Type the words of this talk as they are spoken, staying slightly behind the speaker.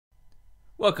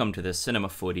Welcome to the Cinema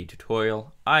 4D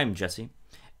tutorial. I'm Jesse,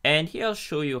 and here I'll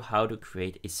show you how to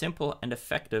create a simple and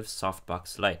effective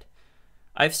softbox light.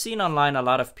 I've seen online a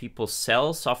lot of people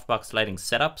sell softbox lighting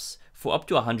setups for up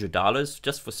to $100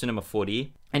 just for Cinema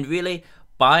 4D, and really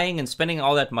buying and spending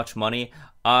all that much money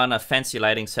on a fancy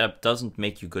lighting setup doesn't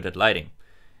make you good at lighting.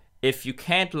 If you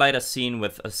can't light a scene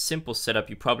with a simple setup,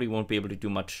 you probably won't be able to do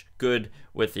much good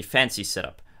with a fancy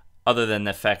setup, other than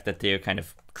the fact that they're kind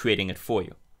of creating it for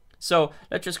you. So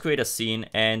let's just create a scene,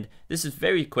 and this is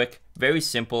very quick, very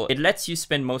simple. It lets you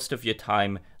spend most of your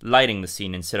time lighting the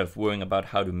scene instead of worrying about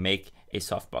how to make a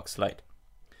softbox light.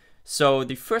 So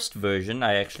the first version,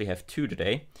 I actually have two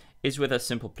today, is with a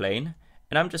simple plane,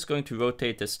 and I'm just going to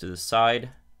rotate this to the side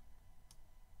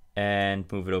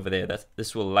and move it over there.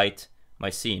 This will light my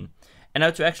scene. And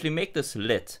now to actually make this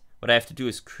lit, what I have to do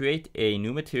is create a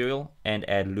new material and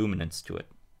add luminance to it.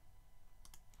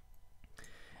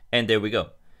 And there we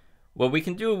go. What we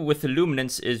can do with the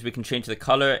luminance is we can change the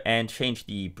color and change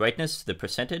the brightness, the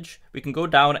percentage. We can go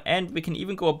down and we can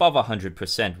even go above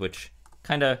 100%, which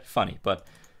kind of funny, but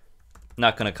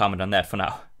not going to comment on that for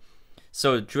now.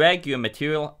 So drag your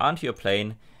material onto your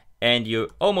plane and you're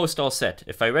almost all set.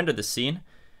 If I render the scene,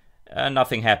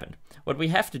 nothing happened. What we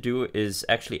have to do is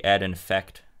actually add an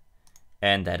effect,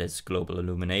 and that is global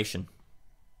illumination.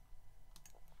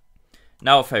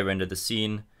 Now if I render the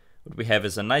scene, what we have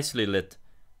is a nicely lit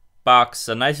box,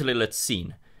 a nicely lit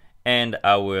scene, and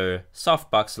our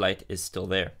softbox light is still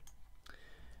there.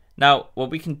 Now what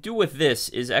we can do with this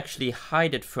is actually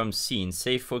hide it from scenes.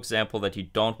 Say for example that you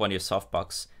don't want your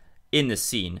softbox in the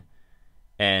scene,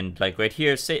 and like right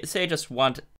here, say I just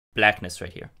want blackness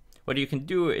right here. What you can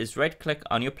do is right click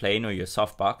on your plane or your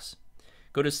softbox,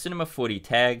 go to Cinema 4D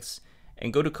tags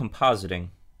and go to compositing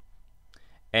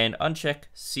and uncheck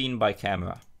scene by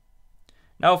camera.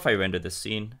 Now if I render the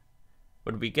scene,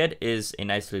 what we get is a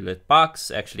nicely lit box.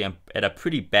 Actually, I'm at a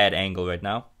pretty bad angle right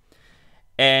now,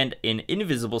 and an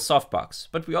invisible softbox,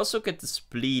 but we also get this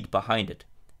bleed behind it.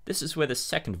 This is where the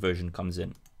second version comes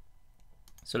in.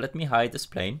 So let me hide this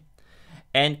plane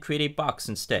and create a box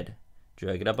instead.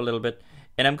 Drag it up a little bit,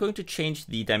 and I'm going to change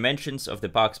the dimensions of the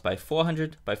box by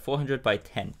 400 by 400 by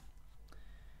 10.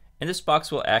 And this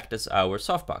box will act as our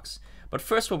softbox. But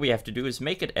first what we have to do is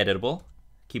make it editable,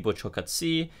 keyboard shortcut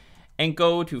C, and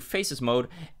go to faces mode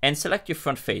and select your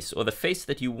front face, or the face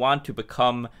that you want to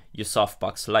become your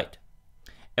softbox light.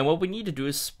 And what we need to do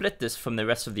is split this from the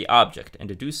rest of the object, and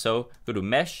to do so, go to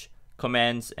mesh,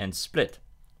 commands, and split.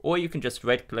 Or you can just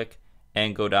right click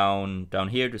and go down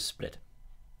here to split.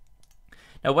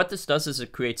 Now what this does is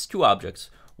it creates two objects.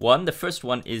 The first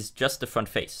one is just the front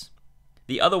face.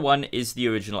 The other one is the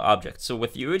original object. So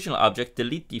with the original object,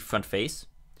 delete the front face.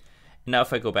 And now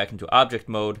if I go back into object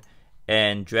mode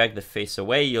and drag the face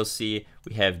away, you'll see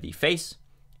we have the face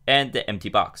and the empty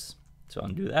box. So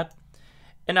undo that.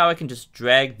 And now I can just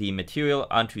drag the material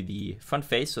onto the front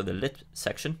face, or the lit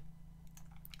section,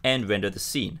 and render the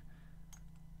scene.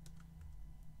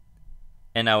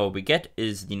 And now what we get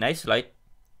is the nice light,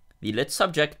 the lit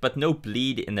subject, but no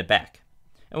bleed in the back.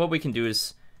 And what we can do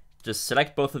is just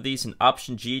select both of these and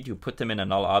Option G to put them in a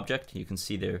null object. You can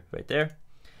see they're right there.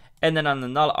 And then on the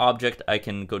null object, I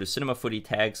can go to Cinema 4D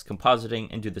tags, compositing,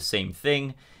 and do the same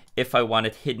thing if I want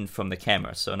it hidden from the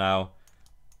camera. So now,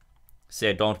 say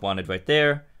I don't want it right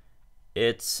there,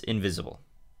 it's invisible.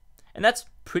 And that's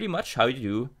pretty much how you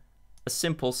do a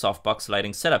simple softbox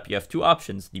lighting setup. You have two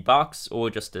options, the box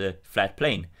or just a flat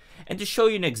plane. And to show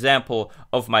you an example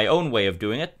of my own way of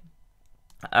doing it,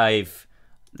 I've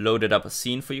loaded up a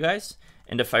scene for you guys.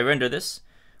 And if I render this,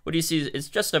 what you see is it's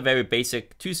just a very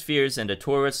basic two spheres and a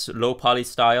torus low poly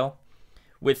style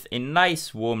with a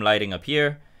nice warm lighting up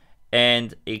here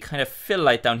and a kind of fill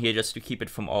light down here just to keep it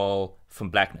from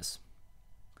blackness.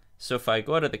 So if I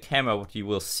go out of the camera, what you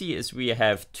will see is we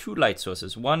have two light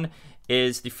sources. One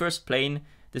is the first plane.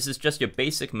 This is just your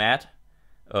basic matte,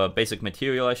 basic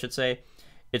material I should say.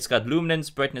 It's got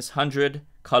luminance, brightness 100,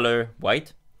 color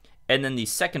white. And then the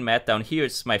second matte down here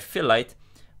is my fill light,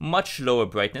 much lower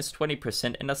brightness,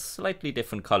 20%, and a slightly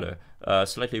different color,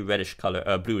 slightly reddish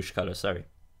color, bluish color, sorry.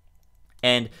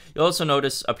 And you'll also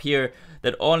notice up here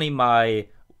that only my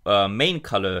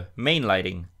main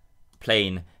lighting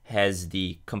plane has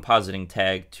the compositing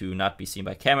tag to not be seen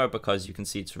by camera, because you can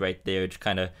see it's right there. It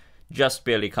kind of just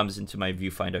barely comes into my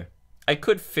viewfinder. I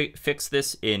could fix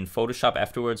this in Photoshop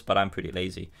afterwards, but I'm pretty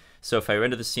lazy. So if I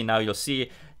render the scene now, you'll see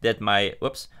that my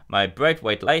bright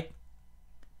white light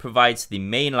provides the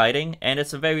main lighting, and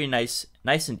it's a very nice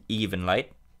and even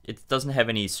light. It doesn't have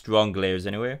any strong glares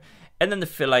anywhere. And then the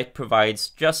fill light provides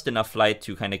just enough light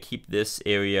to kind of keep this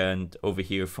area and over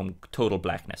here from total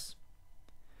blackness.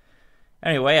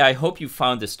 Anyway, I hope you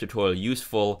found this tutorial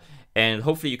useful, and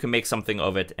hopefully you can make something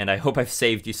of it, and I hope I've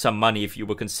saved you some money if you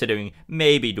were considering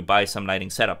maybe to buy some lighting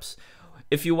setups.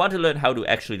 If you want to learn how to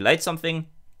actually light something,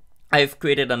 I've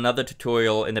created another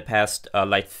tutorial in the past,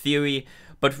 light theory,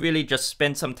 but really just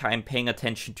spend some time paying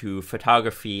attention to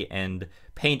photography and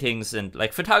paintings, and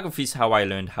like photography is how I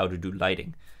learned how to do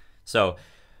lighting. So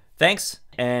thanks,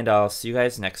 and I'll see you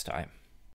guys next time.